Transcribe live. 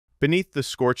Beneath the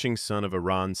scorching sun of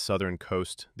Iran's southern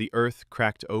coast, the earth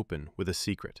cracked open with a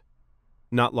secret.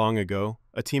 Not long ago,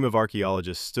 a team of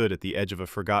archaeologists stood at the edge of a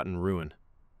forgotten ruin.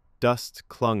 Dust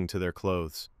clung to their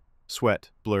clothes. Sweat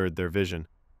blurred their vision.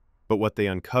 But what they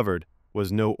uncovered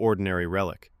was no ordinary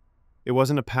relic. It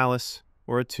wasn't a palace,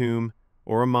 or a tomb,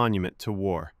 or a monument to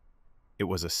war. It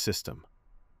was a system.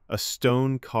 A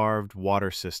stone-carved water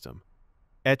system,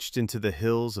 etched into the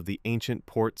hills of the ancient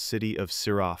port city of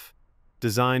Siraf.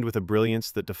 Designed with a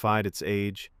brilliance that defied its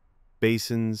age,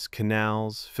 basins,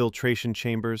 canals, filtration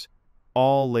chambers,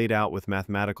 all laid out with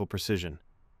mathematical precision.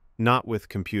 Not with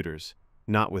computers,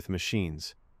 not with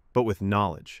machines, but with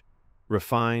knowledge.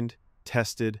 Refined,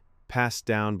 tested, passed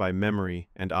down by memory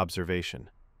and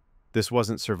observation. This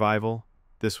wasn't survival,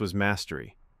 this was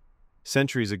mastery.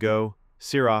 Centuries ago,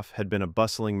 Siraf had been a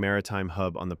bustling maritime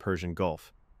hub on the Persian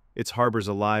Gulf, its harbors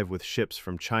alive with ships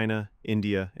from China,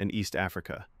 India, and East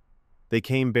Africa. They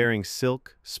came bearing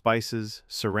silk, spices,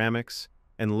 ceramics,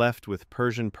 and left with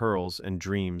Persian pearls and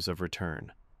dreams of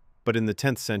return. But in the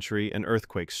 10th century, an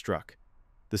earthquake struck.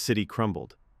 The city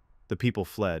crumbled. The people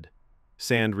fled.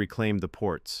 Sand reclaimed the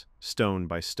ports, stone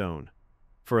by stone.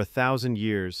 For 1,000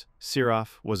 years,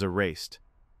 Siraf was erased,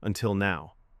 until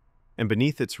now. And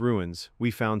beneath its ruins,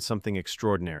 we found something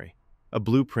extraordinary, a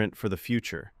blueprint for the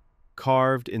future,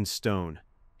 carved in stone,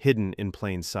 hidden in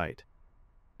plain sight.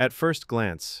 At first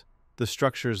glance, the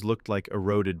structures looked like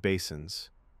eroded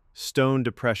basins, stone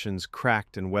depressions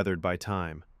cracked and weathered by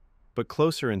time. But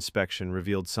closer inspection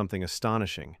revealed something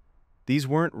astonishing. These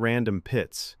weren't random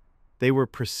pits. They were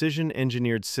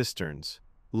precision-engineered cisterns,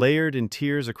 layered in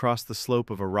tiers across the slope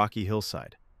of a rocky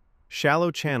hillside. Shallow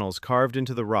channels carved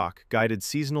into the rock guided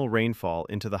seasonal rainfall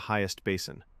into the highest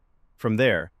basin. From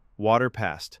there, water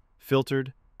passed,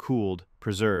 filtered, cooled,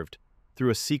 preserved,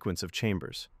 through a sequence of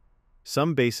chambers.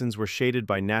 Some basins were shaded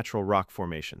by natural rock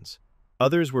formations.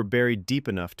 Others were buried deep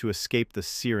enough to escape the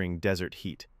searing desert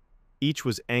heat. Each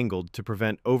was angled to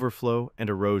prevent overflow and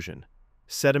erosion.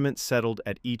 Sediment settled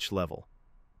at each level.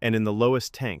 And in the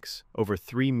lowest tanks, over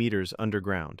 3 meters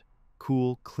underground,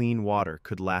 cool, clean water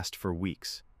could last for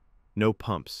weeks. No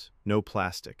pumps, no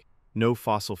plastic, no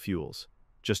fossil fuels,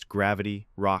 just gravity,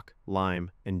 rock,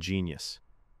 lime, and genius.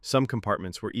 Some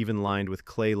compartments were even lined with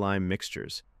clay-lime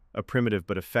mixtures, a primitive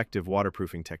but effective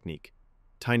waterproofing technique.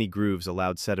 Tiny grooves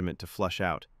allowed sediment to flush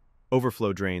out.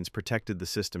 Overflow drains protected the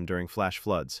system during flash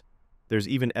floods. There's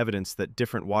even evidence that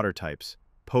different water types,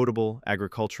 potable,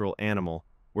 agricultural, animal,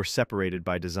 were separated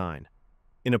by design.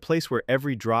 In a place where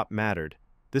every drop mattered,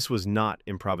 this was not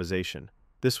improvisation.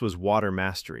 This was water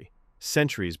mastery,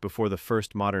 centuries before the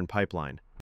first modern pipeline.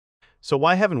 So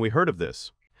why haven't we heard of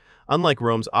this? Unlike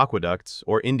Rome's aqueducts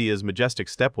or India's majestic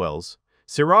stepwells,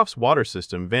 Siraf's water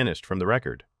system vanished from the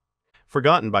record.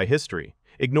 Forgotten by history,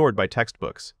 ignored by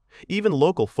textbooks, even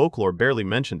local folklore barely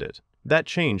mentioned it. That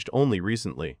changed only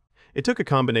recently. It took a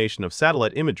combination of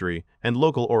satellite imagery and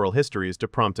local oral histories to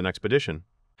prompt an expedition.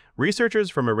 Researchers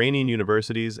from Iranian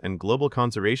universities and global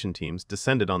conservation teams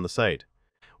descended on the site.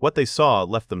 What they saw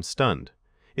left them stunned.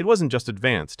 It wasn't just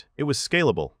advanced, it was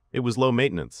scalable, it was low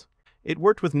maintenance. It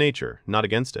worked with nature, not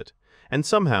against it. And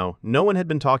somehow, no one had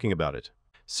been talking about it.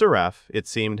 Siraf, it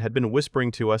seemed, had been whispering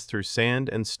to us through sand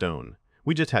and stone.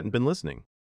 We just hadn't been listening.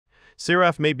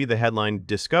 Siraf may be the headline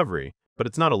discovery, but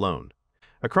it's not alone.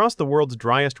 Across the world's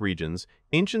driest regions,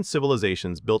 ancient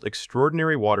civilizations built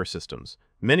extraordinary water systems,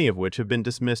 many of which have been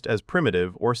dismissed as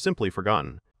primitive or simply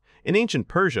forgotten. In ancient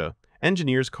Persia,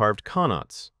 engineers carved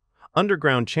qanats,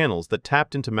 underground channels that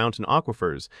tapped into mountain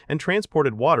aquifers and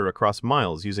transported water across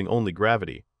miles using only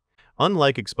gravity.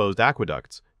 Unlike exposed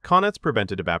aqueducts, qanats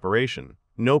prevented evaporation.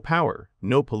 No power,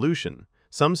 no pollution.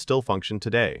 Some still function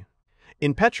today.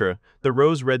 In Petra, the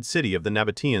rose-red city of the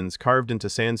Nabateans carved into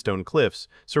sandstone cliffs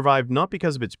survived not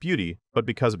because of its beauty, but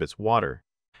because of its water.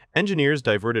 Engineers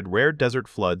diverted rare desert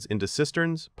floods into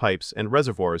cisterns, pipes, and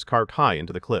reservoirs carved high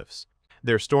into the cliffs.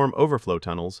 Their storm overflow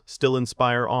tunnels still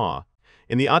inspire awe.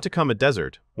 In the Atacama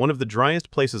Desert, one of the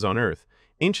driest places on Earth,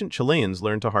 ancient Chileans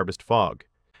learned to harvest fog.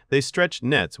 They stretched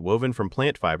nets woven from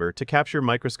plant fiber to capture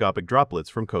microscopic droplets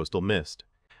from coastal mist.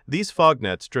 These fog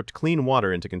nets dripped clean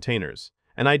water into containers,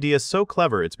 an idea so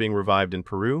clever it's being revived in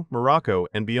Peru, Morocco,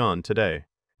 and beyond today.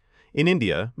 In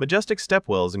India, majestic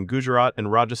stepwells in Gujarat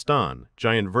and Rajasthan,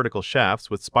 giant vertical shafts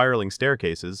with spiraling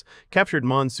staircases, captured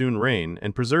monsoon rain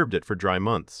and preserved it for dry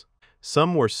months.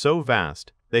 Some were so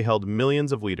vast, they held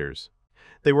millions of liters.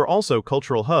 They were also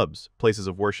cultural hubs, places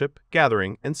of worship,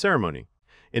 gathering, and ceremony.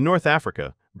 In North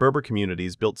Africa, Berber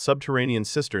communities built subterranean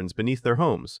cisterns beneath their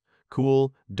homes,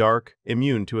 cool, dark,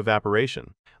 immune to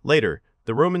evaporation. Later,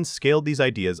 The Romans scaled these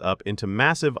ideas up into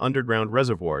massive underground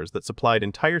reservoirs that supplied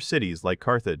entire cities like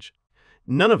Carthage.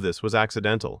 None of this was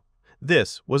accidental.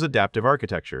 This was adaptive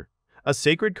architecture, a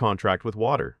sacred contract with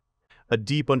water, a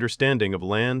deep understanding of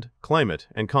land, climate,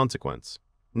 and consequence.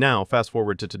 Now, fast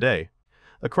forward to today.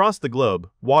 Across the globe,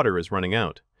 water is running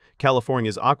out.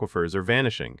 California's aquifers are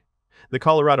vanishing. The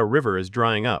Colorado River is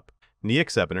drying up.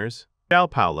 Niexepeners, Sao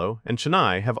Paulo, and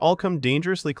Chennai have all come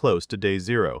dangerously close to day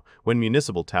zero when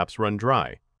municipal taps run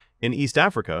dry. In East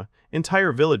Africa,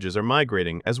 entire villages are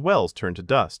migrating as wells turn to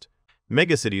dust.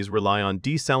 Megacities rely on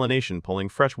desalination, pulling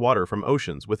fresh water from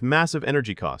oceans with massive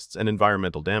energy costs and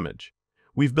environmental damage.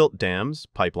 We've built dams,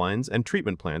 pipelines, and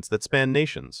treatment plants that span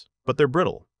nations, but they're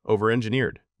brittle,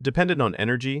 over-engineered, dependent on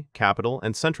energy, capital,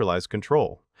 and centralized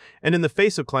control. And in the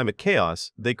face of climate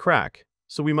chaos, they crack.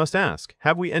 So we must ask,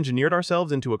 have we engineered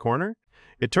ourselves into a corner?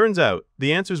 It turns out,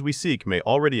 the answers we seek may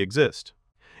already exist.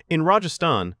 In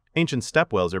Rajasthan, ancient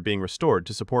stepwells are being restored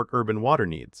to support urban water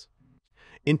needs.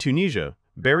 In Tunisia,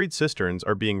 buried cisterns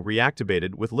are being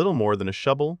reactivated with little more than a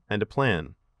shovel and a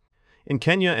plan. In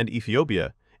Kenya and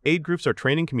Ethiopia, aid groups are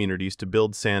training communities to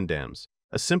build sand dams,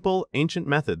 a simple, ancient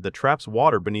method that traps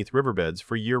water beneath riverbeds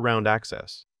for year-round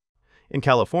access. In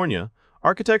California,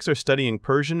 architects are studying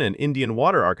Persian and Indian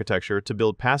water architecture to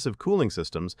build passive cooling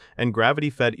systems and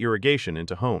gravity-fed irrigation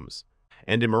into homes.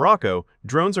 And in Morocco,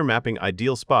 drones are mapping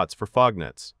ideal spots for fog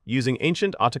nets, using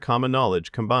ancient Atacama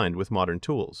knowledge combined with modern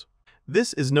tools.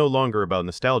 This is no longer about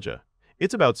nostalgia.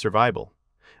 It's about survival.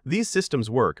 These systems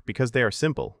work because they are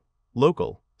simple,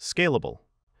 local, scalable.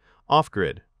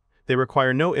 Off-grid. They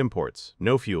require no imports,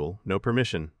 no fuel, no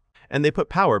permission. And they put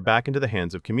power back into the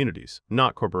hands of communities,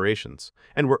 not corporations.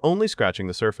 And we're only scratching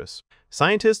the surface.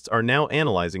 Scientists are now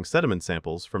analyzing sediment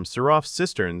samples from Siraf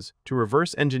cisterns to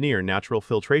reverse engineer natural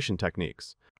filtration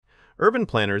techniques. Urban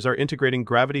planners are integrating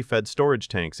gravity-fed storage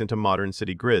tanks into modern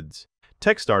city grids.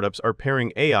 Tech startups are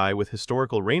pairing AI with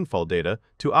historical rainfall data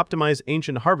to optimize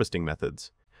ancient harvesting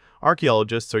methods.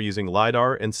 Archaeologists are using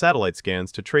LiDAR and satellite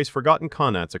scans to trace forgotten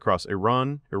qanats across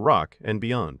Iran, Iraq, and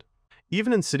beyond.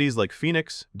 Even in cities like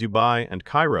Phoenix, Dubai, and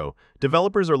Cairo,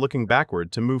 developers are looking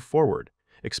backward to move forward,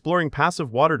 exploring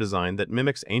passive water design that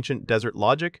mimics ancient desert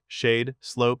logic, shade,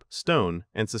 slope, stone,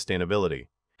 and sustainability.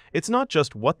 It's not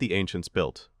just what the ancients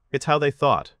built, it's how they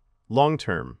thought.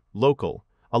 Long-term, local,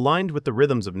 aligned with the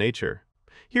rhythms of nature.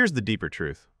 Here's the deeper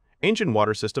truth. Ancient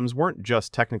water systems weren't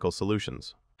just technical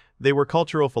solutions. They were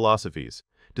cultural philosophies,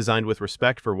 designed with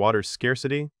respect for water's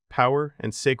scarcity, power,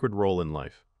 and sacred role in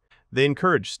life. They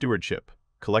encourage stewardship,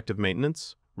 collective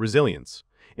maintenance, resilience.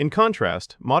 In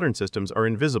contrast, modern systems are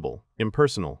invisible,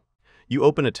 impersonal. You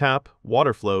open a tap,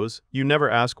 water flows, you never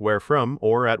ask where from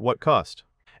or at what cost.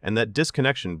 And that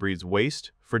disconnection breeds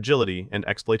waste, fragility, and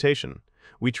exploitation.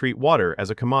 We treat water as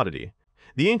a commodity.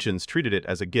 The ancients treated it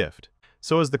as a gift.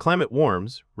 So as the climate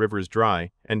warms, rivers dry,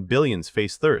 and billions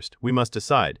face thirst, we must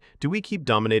decide, do we keep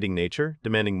dominating nature,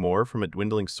 demanding more from a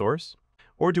dwindling source?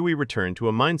 Or do we return to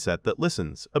a mindset that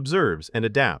listens, observes, and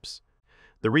adapts?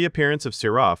 The reappearance of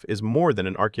Siraf is more than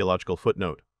an archaeological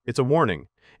footnote. It's a warning.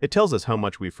 It tells us how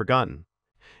much we've forgotten.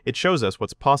 It shows us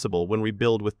what's possible when we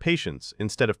build with patience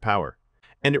instead of power.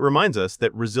 And it reminds us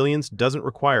that resilience doesn't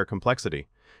require complexity.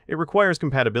 It requires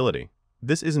compatibility.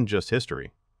 This isn't just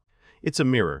history. It's a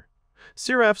mirror.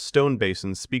 Siraf's stone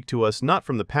basins speak to us not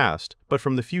from the past, but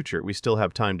from the future we still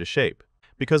have time to shape.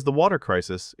 Because the water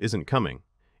crisis isn't coming.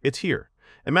 It's here.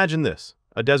 Imagine this,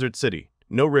 a desert city,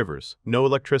 no rivers, no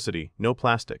electricity, no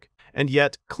plastic. And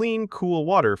yet, clean, cool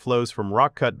water flows from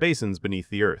rock-cut basins beneath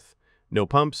the earth. No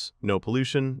pumps, no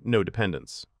pollution, no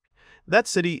dependence. That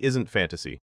city isn't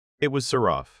fantasy. It was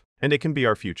Siraf, and it can be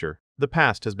our future. The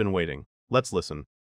past has been waiting. Let's listen.